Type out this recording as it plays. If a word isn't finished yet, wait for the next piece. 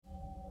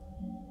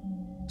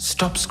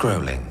Stop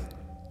scrolling.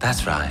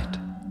 That's right.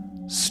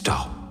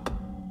 Stop.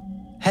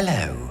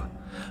 Hello.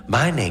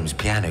 My name's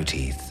Piano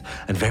Teeth,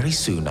 and very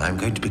soon I'm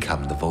going to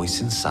become the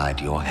voice inside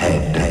your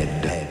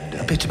head.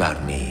 A bit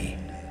about me.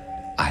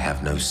 I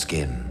have no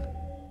skin.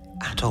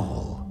 At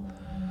all.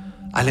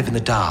 I live in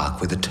the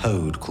dark with a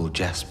toad called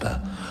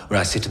Jasper, where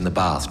I sit in the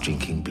bath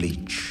drinking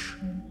bleach.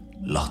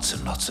 Lots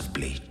and lots of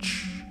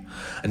bleach.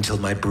 Until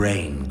my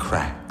brain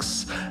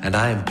cracks, and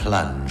I am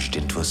plunged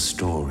into a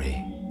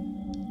story.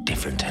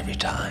 Different every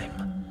time.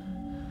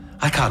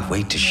 I can't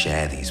wait to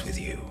share these with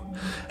you,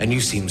 and you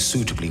seem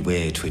suitably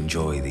weird to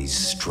enjoy these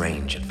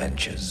strange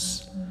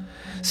adventures.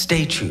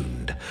 Stay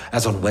tuned,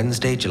 as on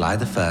Wednesday, July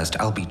the 1st,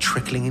 I'll be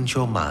trickling into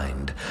your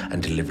mind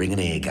and delivering an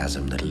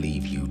orgasm that'll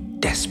leave you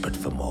desperate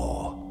for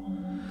more.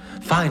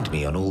 Find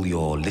me on all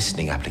your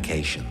listening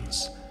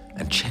applications,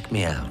 and check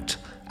me out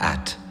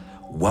at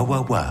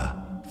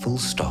full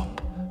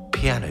stop,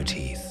 Piano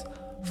Teeth,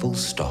 full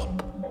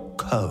stop,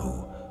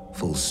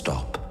 full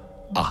stop,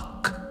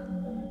 uck.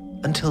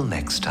 Until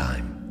next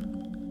time,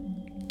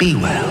 be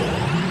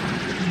well.